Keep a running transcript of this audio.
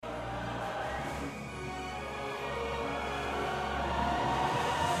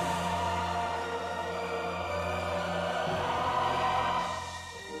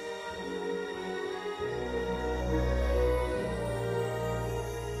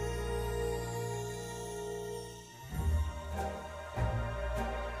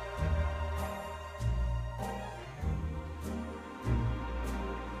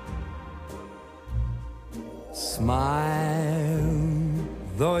Smile,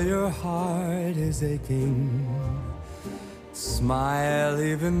 though your heart is aching. Smile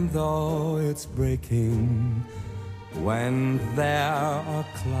even though it's breaking. When there are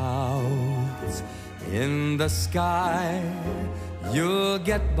clouds in the sky, you'll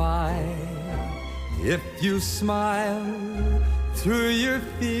get by. If you smile through your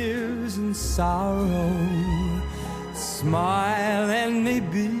fears and sorrow, smile and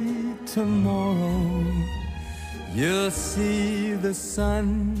maybe tomorrow you'll see the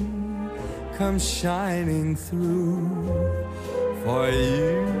sun come shining through for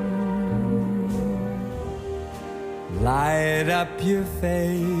you. Light up your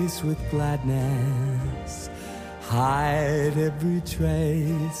face with gladness, hide every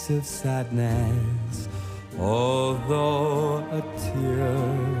trace of sadness. Although a tear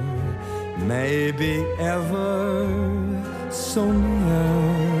may be ever so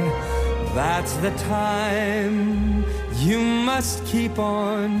near, that's the time you must keep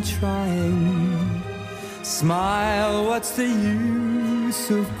on trying. Smile, what's the use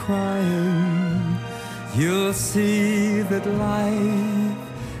of crying? You'll see that life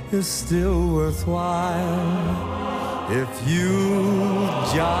is still worthwhile if you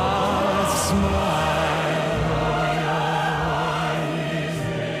just smile.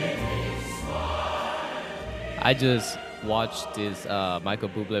 I just watched this Michael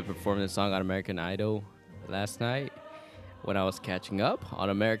Bublé perform this song on American Idol last night when I was catching up on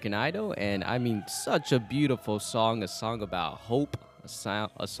American Idol, and I mean, such a beautiful song, a song about hope, a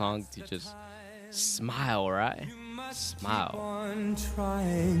song to just smile, right? Smile. On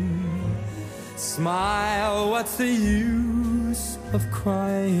trying. Smile, what's the use of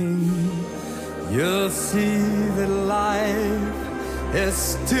crying? You'll see that life is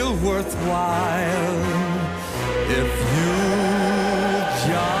still worthwhile if you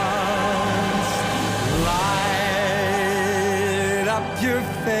just light up your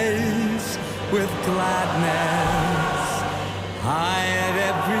face with gladness, hide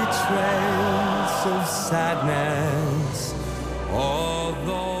every trace of sadness,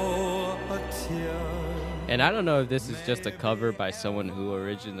 although a tear. And I don't know if this is just a cover by someone who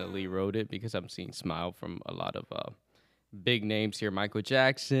originally wrote it, because I'm seeing Smile from a lot of big names here. Michael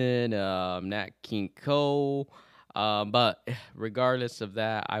Jackson, Nat King Cole. But regardless of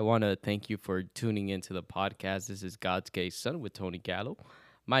that, I want to thank you for tuning into the podcast. This is God's Gay Son with Tony Gallo.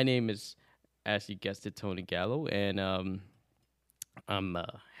 My name is, as you guessed it, Tony Gallo, and I'm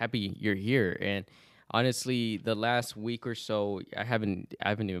happy you're here. And honestly, the last week or so, I haven't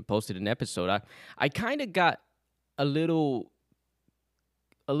even posted an episode. I kind of got a little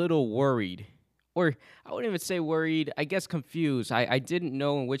worried, or I wouldn't even say worried, I guess confused. I didn't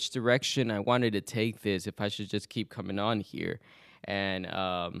know in which direction I wanted to take this, if I should just keep coming on here and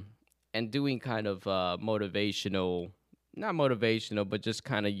doing kind of motivational, not motivational, but just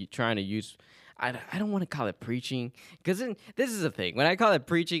kind of trying to use, I don't want to call it preaching, because this is the thing. When I call it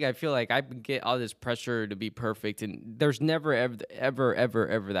preaching, I feel like I get all this pressure to be perfect, and there's never,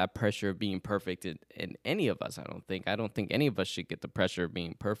 ever that pressure of being perfect in any of us, I don't think. I don't think any of us should get the pressure of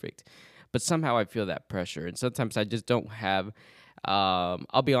being perfect. But somehow I feel that pressure, and sometimes I just don't have,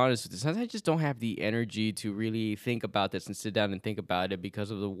 I'll be honest with you, sometimes I just don't have the energy to really think about this and sit down and think about it because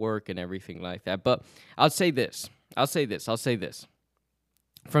of the work and everything like that. But I'll say this.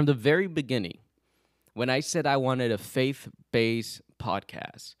 From the very beginning, when I said I wanted a faith-based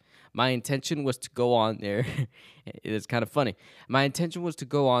podcast, my intention was to go on there. It's kind of funny. My intention was to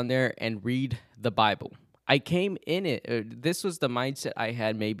go on there and read the Bible. I came in it. This was the mindset I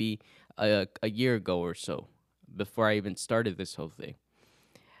had maybe a year ago or so, before I even started this whole thing.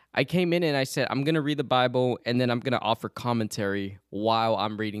 I came in and I said, I'm going to read the Bible, and then I'm going to offer commentary while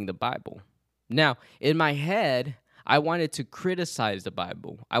I'm reading the Bible. Now, in my head, I wanted to criticize the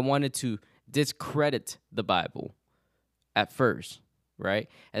Bible. I wanted to discredit the Bible at first, right?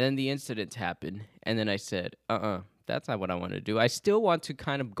 And then the incident happened, and then I said, that's not what I want to do. I still want to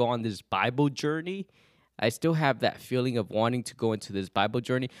kind of go on this Bible journey. I still have that feeling of wanting to go into this Bible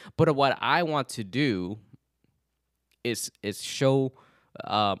journey. But what I want to do is show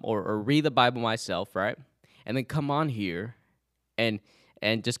or read the Bible myself, right? And then come on here and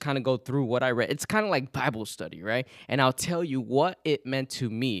just kind of go through what I read. It's kind of like Bible study, right? And I'll tell you what it meant to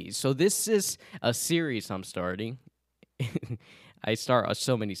me. So this is a series I'm starting. I start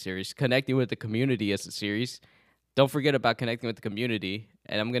so many series. Connecting with the Community is a series. Don't forget about connecting with the community,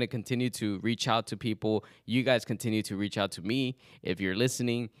 and I'm going to continue to reach out to people. You guys continue to reach out to me if you're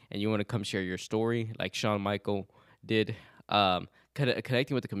listening and you want to come share your story like Shawn Michael did.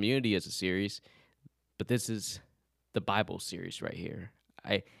 Connecting with the Community is a series, but this is the Bible series right here.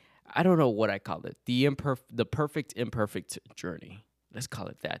 I don't know what I call it. The perfect imperfect journey. Let's call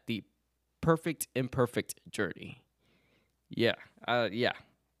it that. The perfect imperfect journey. Yeah. Yeah.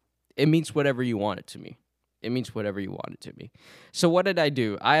 It means whatever you want it to me. It means whatever you want it to me. So what did I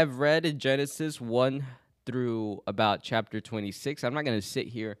do? I have read in Genesis 1 through about chapter 26. I'm not going to sit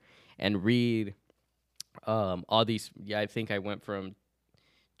here and read all these. Yeah, I think I went from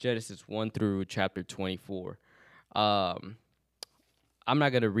Genesis 1 through chapter 24. Um, I'm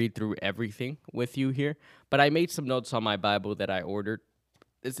not going to read through everything with you here, but I made some notes on my Bible that I ordered.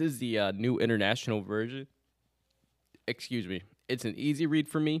 This is the New International Version. Excuse me. It's an easy read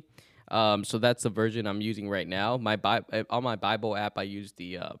for me. So that's the version I'm using right now. On my Bible app, I use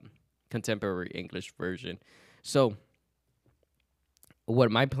the Contemporary English version. So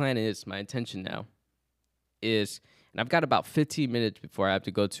what my plan is, my intention now is, and I've got about 15 minutes before I have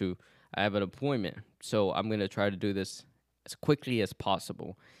to go to, I have an appointment. So I'm going to try to do this as quickly as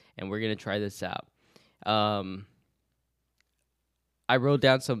possible, and we're going to try this out. I wrote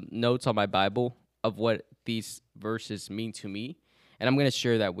down some notes on my Bible of what these verses mean to me, and I'm going to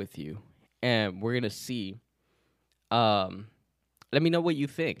share that with you. And we're going to see. Let me know what you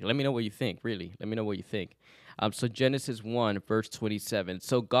think. Let me know what you think, really. Let me know what you think. So Genesis 1, verse 27.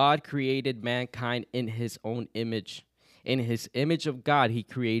 So God created mankind in his own image. In his image of God, he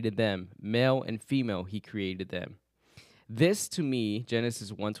created them. Male and female, he created them. This, to me,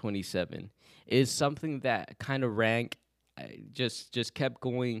 Genesis 1:27, is something that kind of just kept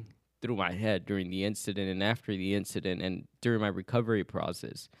going through my head during the incident and after the incident and during my recovery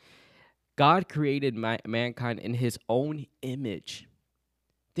process. God created mankind in his own image.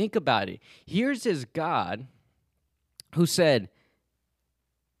 Think about it. Here's this God who said,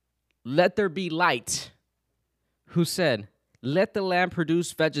 "Let there be light," who said, "Let the land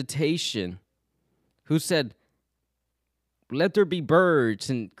produce vegetation," who said, "Let there be birds,"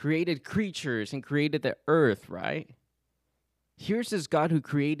 and created creatures and created the earth, right? Here's this God who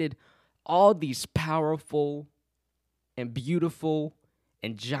created all these powerful and beautiful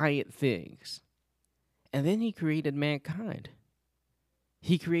and giant things. And then he created mankind.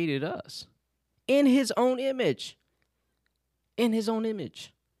 He created us in his own image. In his own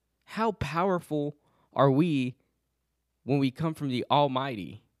image. How powerful are we when we come from the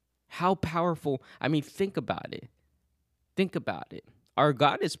Almighty? How powerful, I mean, think about it. Think about it. Our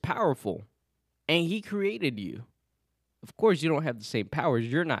God is powerful, and he created you. Of course, you don't have the same powers.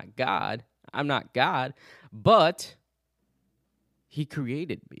 You're not God. I'm not God, but he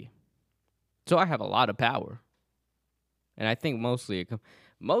created me. So I have a lot of power. And I think mostly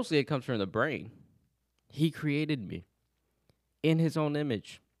it comes from the brain. He created me in his own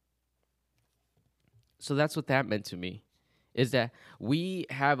image. So that's what that meant to me, is that we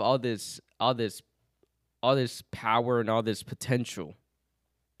have all this power and all this potential.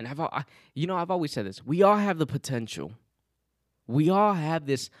 And I've always said this. We all have the potential. We all have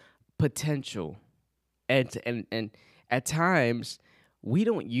this potential. And at times we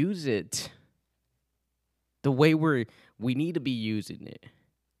don't use it the way we need to be using it.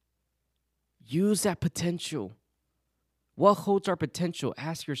 Use that potential. What holds our potential?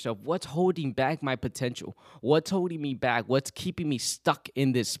 Ask yourself, what's holding back my potential? What's holding me back? What's keeping me stuck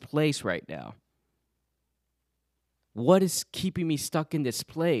in this place right now? What is keeping me stuck in this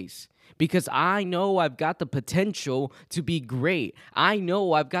place? Because I know I've got the potential to be great. I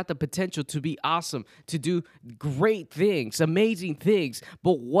know I've got the potential to be awesome, to do great things, amazing things.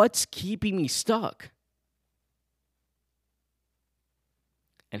 But what's keeping me stuck?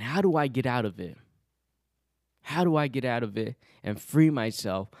 And how do I get out of it? How do I get out of it and free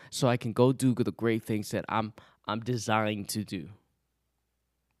myself so I can go do the great things that I'm designed to do?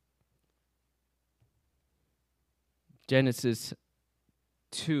 Genesis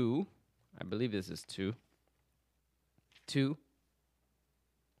 2, I believe this is 2,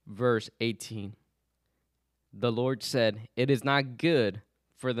 verse 18. The Lord said, "It is not good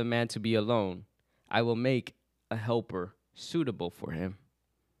for the man to be alone. I will make a helper suitable for him."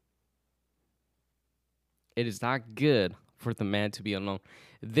 It is not good for the man to be alone.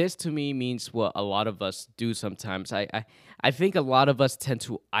 This to me means what a lot of us do sometimes. I think a lot of us tend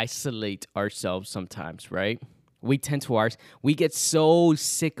to isolate ourselves sometimes, right? We get so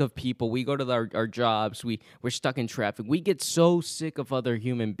sick of people. We go to our jobs. We're stuck in traffic. We get so sick of other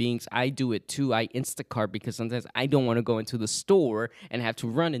human beings. I do it too. I Instacart because sometimes I don't want to go into the store and have to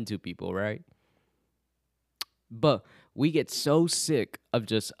run into people, right? But we get so sick of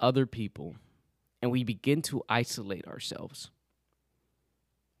just other people, and we begin to isolate ourselves.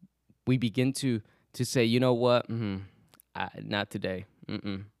 We begin to say, you know what? Not today.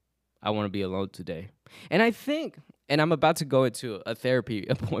 I want to be alone today. And I think And I'm about to go into a therapy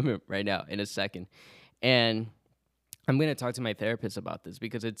appointment right now in a second. And I'm going to talk to my therapist about this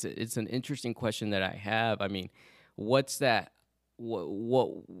because it's an interesting question that I have. I mean, what's that?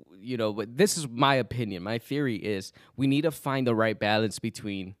 What but this is my opinion. My theory is we need to find the right balance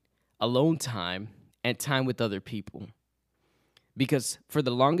between alone time and time with other people. Because for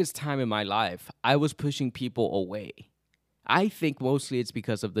the longest time in my life, I was pushing people away. I think mostly it's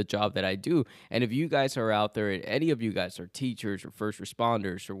because of the job that I do. And if you guys are out there, and any of you guys are teachers or first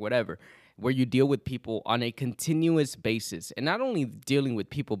responders or whatever, where you deal with people on a continuous basis, and not only dealing with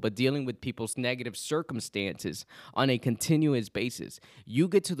people, but dealing with people's negative circumstances on a continuous basis, you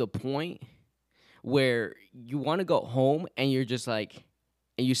get to the point where you want to go home and you're just like,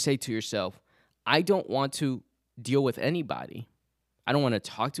 and you say to yourself, I don't want to deal with anybody. I don't want to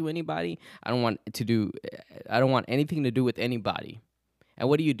talk to anybody. I don't want anything to do with anybody. And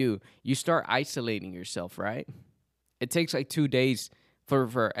what do? You start isolating yourself, right? It takes like 2 days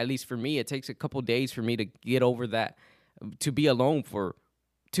for at least for me, it takes a couple days for me to get over that, to be alone for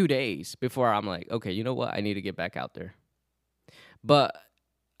 2 days before I'm like, okay, you know what? I need to get back out there. But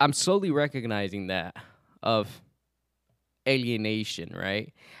I'm slowly recognizing that of alienation,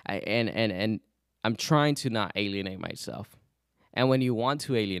 right? And I'm trying to not alienate myself. And when you want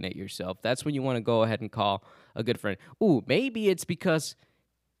to alienate yourself, that's when you want to go ahead and call a good friend. Ooh, maybe it's because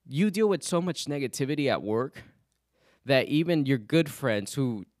you deal with so much negativity at work that even your good friends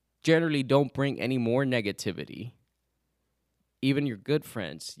who generally don't bring any more negativity, even your good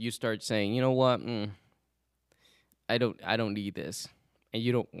friends, you start saying, you know what, I don't need this. And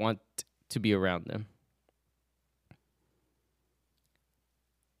you don't want to be around them.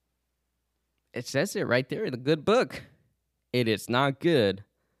 It says it right there in the good book. It is not good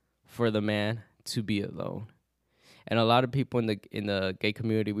for the man to be alone. And a lot of people in the gay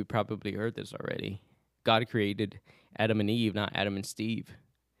community, we probably heard this already. God created Adam and Eve, not Adam and Steve.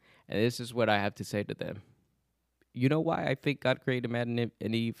 And this is what I have to say to them. You know why I think God created Adam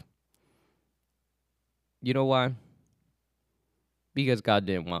and Eve? You know why? Because God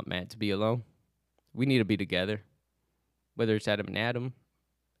didn't want man to be alone. We need to be together. Whether it's Adam and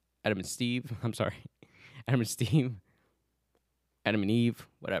Steve, Adam and Steve, Adam and Eve,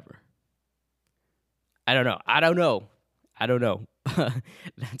 whatever. I don't know.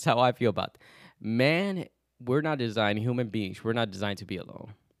 That's how I feel about it. Man, we're not designed, human beings, we're not designed to be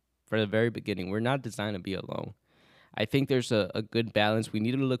alone. From the very beginning, we're not designed to be alone. I think there's a good balance. We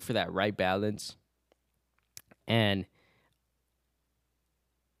need to look for that right balance. And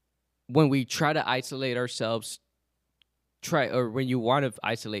when we try to isolate ourselves, when you want to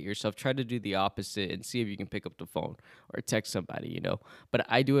isolate yourself, try to do the opposite and see if you can pick up the phone or text somebody, But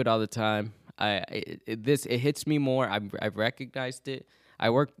I do it all the time. It hits me more. I've recognized it. I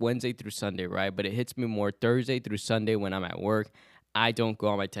work Wednesday through Sunday, right? But it hits me more Thursday through Sunday when I'm at work. I don't go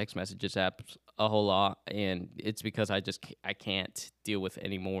on my text messages apps a whole lot, and it's because I can't deal with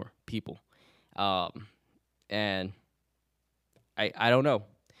any more people. And I don't know.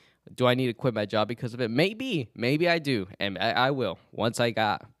 Do I need to quit my job because of it? Maybe I do, and I will once I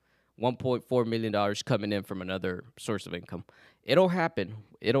got $1.4 million coming in from another source of income. It'll happen.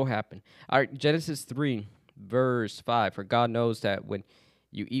 All right, Genesis 3, verse 5. For God knows that when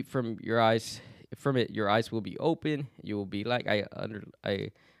you eat from your eyes, your eyes will be open. You will be like, I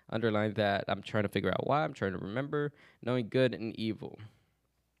underlined that. I'm trying to figure out why. I'm trying to remember, knowing good and evil.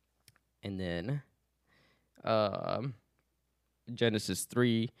 And then Genesis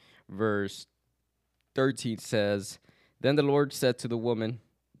 3, verse 13 says, Then the Lord said to the woman,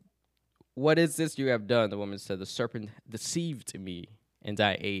 What is this you have done? The woman said, The serpent deceived me, and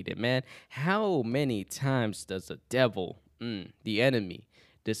I ate it. Man, how many times does the devil, the enemy,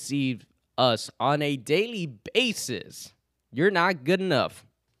 deceive us on a daily basis? You're not good enough.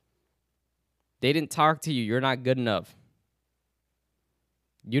 They didn't talk to you. You're not good enough.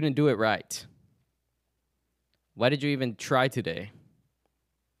 You didn't do it right. Why did you even try today?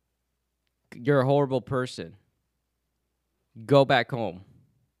 You're a horrible person. Go back home.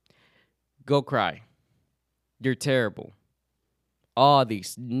 Go cry. You're terrible. All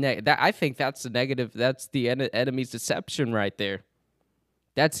these I think that's the negative. That's the enemy's deception right there.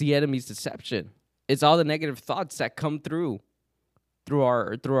 That's the enemy's deception. It's all the negative thoughts that come through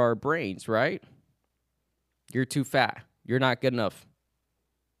our brains, right? You're too fat. You're not good enough.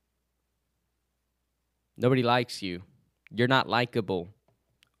 Nobody likes you. You're not likable.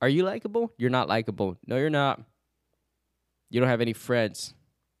 Are you likable? You're not likable. No, you're not. You don't have any friends.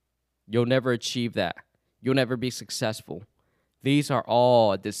 You'll never achieve that. You'll never be successful. These are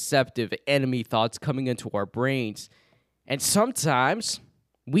all deceptive enemy thoughts coming into our brains. And sometimes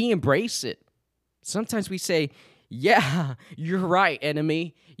we embrace it. Sometimes we say, Yeah, you're right,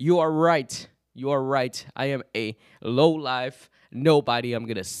 enemy. You are right. You are right. I am a low life nobody. I'm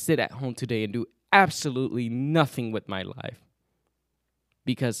going to sit at home today and do absolutely nothing with my life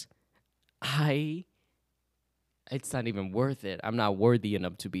because I it's not even worth it. I'm not worthy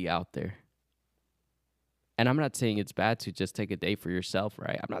enough to be out there. And I'm not saying it's bad to just take a day for yourself,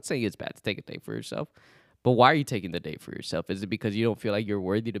 right? I'm not saying it's bad to take a day for yourself. But why are you taking the day for yourself? Is it because you don't feel like you're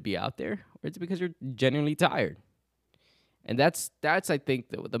worthy to be out there? Or is it because you're genuinely tired? And that's I think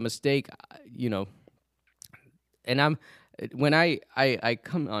the mistake, and I'm when I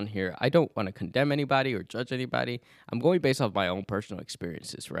come on here, I don't want to condemn anybody or judge anybody. I'm going based off my own personal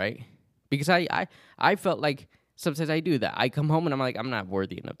experiences, right? Because I felt like sometimes I do that. I come home and I'm like, I'm not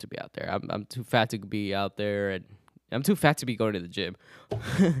worthy enough to be out there. I'm too fat to be out there, and I'm too fat to be going to the gym.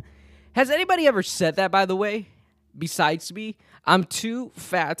 Has anybody ever said that, by the way? Besides me, I'm too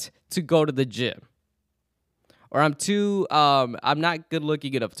fat to go to the gym. Or I'm not good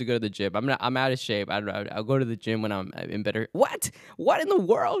looking enough to go to the gym. I'm out of shape. I'll go to the gym when I'm in better. What in the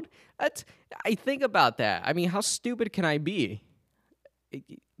world? I think about that. I mean, how stupid can I be?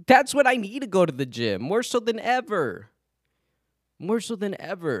 That's what I need to go to the gym, more so than ever. More so than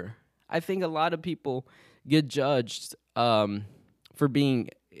ever. I think a lot of people get judged for being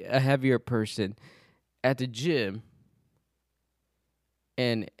a heavier person at the gym.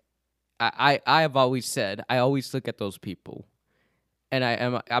 And I have always said, I always look at those people and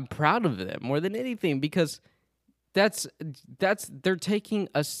I'm proud of them more than anything because that's they're taking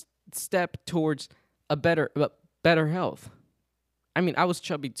a step towards a better health. I mean, I was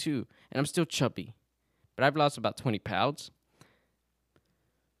chubby too, and I'm still chubby, but I've lost about 20 pounds.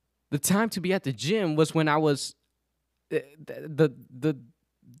 The time to be at the gym was when I was the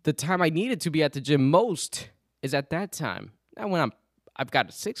time I needed to be at the gym most is at that time. Not when I've got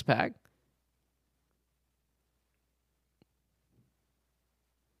a six pack.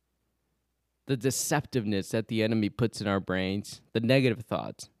 The deceptiveness that the enemy puts in our brains, the negative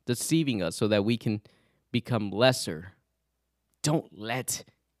thoughts, deceiving us so that we can become lesser. Don't let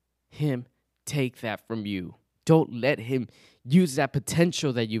him take that from you. Don't let him use that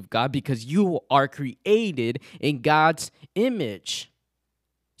potential that you've got because you are created in God's image.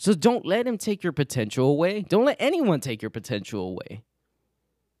 So don't let him take your potential away. Don't let anyone take your potential away.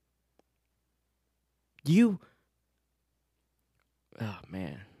 Oh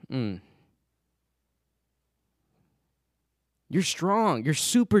man. You're strong. You're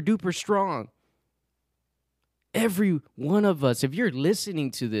super duper strong. Every one of us, if you're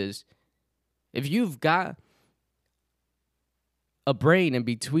listening to this, if you've got a brain in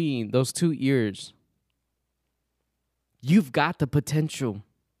between those two ears, you've got the potential.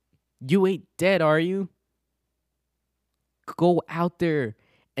 You ain't dead, are you? Go out there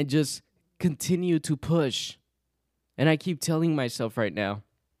and just continue to push. And I keep telling myself right now,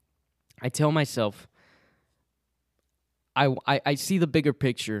 I tell myself, I see the bigger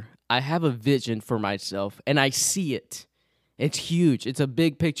picture. I have a vision for myself, and I see it. It's huge. It's a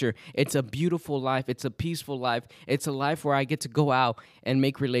big picture. It's a beautiful life. It's a peaceful life. It's a life where I get to go out and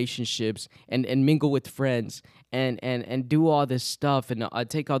make relationships and mingle with friends and do all this stuff and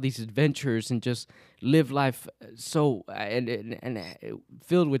take all these adventures and just live life so and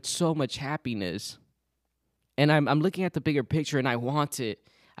filled with so much happiness. And I'm looking at the bigger picture, and I want it.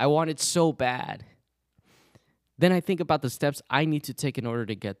 I want it so bad. Then I think about the steps I need to take in order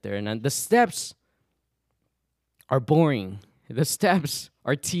to get there. And the steps are boring. The steps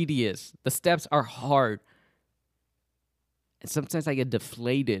are tedious. The steps are hard. And sometimes I get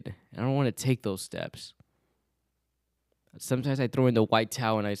deflated. I don't want to take those steps. Sometimes I throw in the white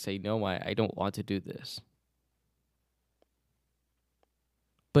towel and I say, no, I don't want to do this.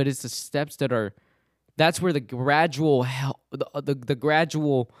 But it's the steps that's where the gradual the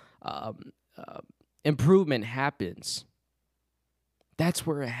gradual improvement happens. That's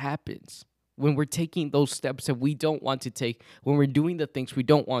where it happens. When we're taking those steps that we don't want to take, when we're doing the things we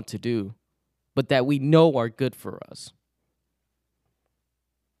don't want to do, but that we know are good for us.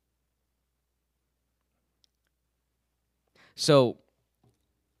 So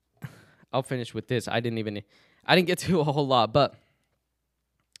I'll finish with this. I didn't get to a whole lot, but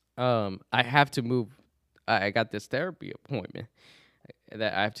I have to move. I got this therapy appointment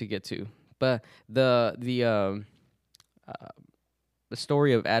that I have to get to. But the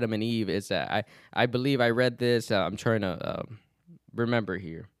story of Adam and Eve is that I believe I read this. I'm trying to remember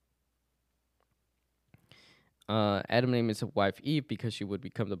here. Adam named his wife Eve because she would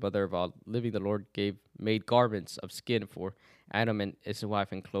become the mother of all living. The Lord made garments of skin for Adam and his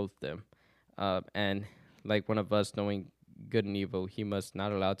wife and clothed them. And like one of us knowing good and evil, he must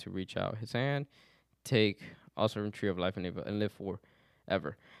not allow to reach out his hand, take also from tree of life and live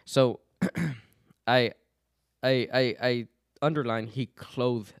forever. So I I underline he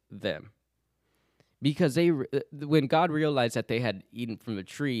clothed them because when God realized that they had eaten from the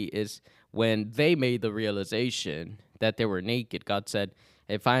tree is when they made the realization that they were naked. God said,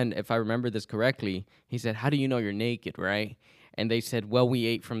 if I remember this correctly, he said, "How do you know you're naked?" Right? And they said, "Well, we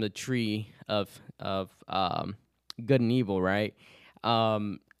ate from the tree of good and evil," right?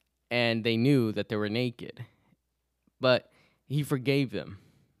 Um, and they knew that they were naked, but he forgave them.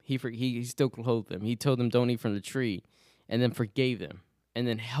 He still clothed them. He told them, "Don't eat from the tree," and then forgave them, and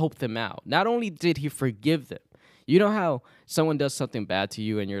then helped them out. Not only did he forgive them, you know how someone does something bad to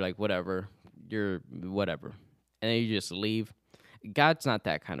you, and you're like, "Whatever, you're whatever," and then you just leave. God's not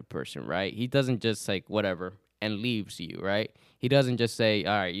that kind of person, right? He doesn't just like whatever and leaves you, right? He doesn't just say,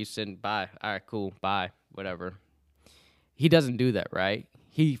 "All right, you sin, bye. All right, cool, bye, whatever." He doesn't do that, right?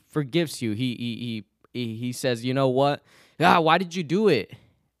 He forgives you. He says, "You know what? Why did you do it?"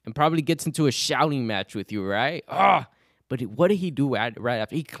 And probably gets into a shouting match with you, right? But what did he do right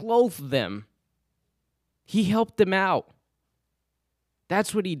after? He clothed them. He helped them out.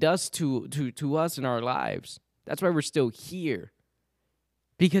 That's what he does to us in our lives. That's why we're still here.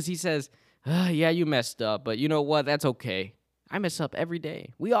 Because he says, "Yeah, you messed up, but you know what? That's okay. I mess up every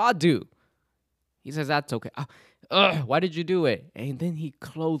day. We all do." He says, "That's okay." Why did you do it? And then he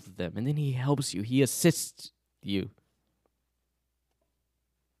clothes them, and then he helps you. He assists you.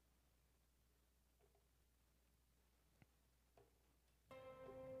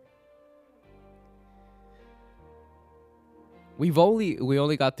 We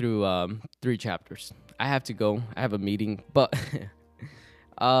only got through 3 chapters. I have to go. I have a meeting, but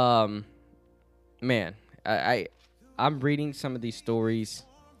um, man, I'm reading some of these stories.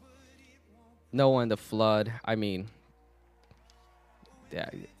 Noah and the flood. I mean, yeah,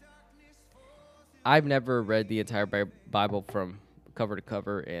 I've never read the entire Bible from cover to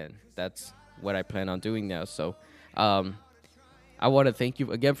cover, and that's what I plan on doing now. So, I want to thank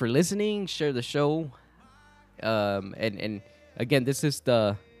you again for listening. Share the show, and again, this is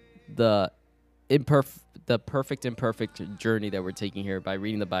the perfect imperfect journey that we're taking here by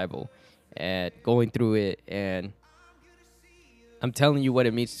reading the Bible and going through it, and I'm telling you what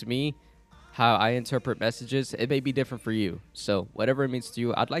it means to me. How I interpret messages, it may be different for you. So whatever it means to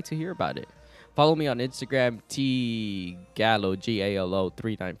you, I'd like to hear about it. Follow me on Instagram, tgallo, Galo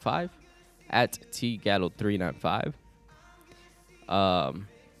 395, at tgallo395.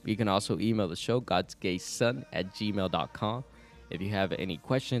 You can also email the show, godsgayson@gmail.com, if you have any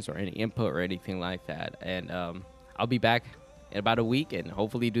questions or any input or anything like that. And I'll be back in about a week and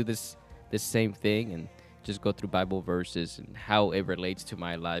hopefully do this same thing and just go through Bible verses and how it relates to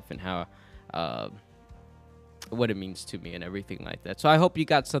my life and how what it means to me and everything like that. So I hope you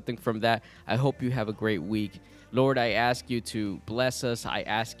got something from that. I hope you have a great week. Lord, I ask you to bless us. I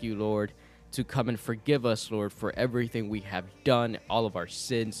ask you, Lord, to come and forgive us, Lord, for everything we have done, all of our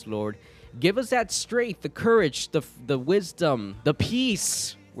sins, Lord. Give us that strength, the courage, the wisdom, the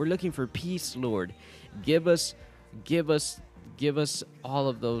peace. We're looking for peace, Lord. Give us all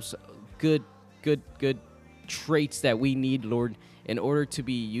of those good traits that we need, Lord, in order to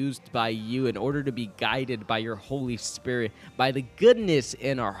be used by you, in order to be guided by your Holy Spirit, by the goodness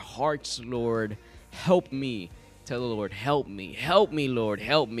in our hearts, Lord. Help me. Tell the Lord, help me, Lord,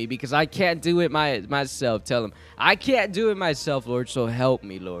 help me, because I can't do it myself. Tell him, I can't do it myself, Lord, so help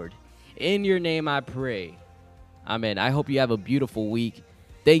me, Lord. In your name I pray. Amen. I hope you have a beautiful week.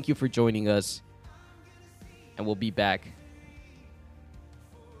 Thank you for joining us, and we'll be back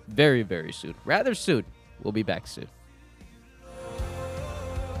very, very soon. Rather soon. We'll be back soon.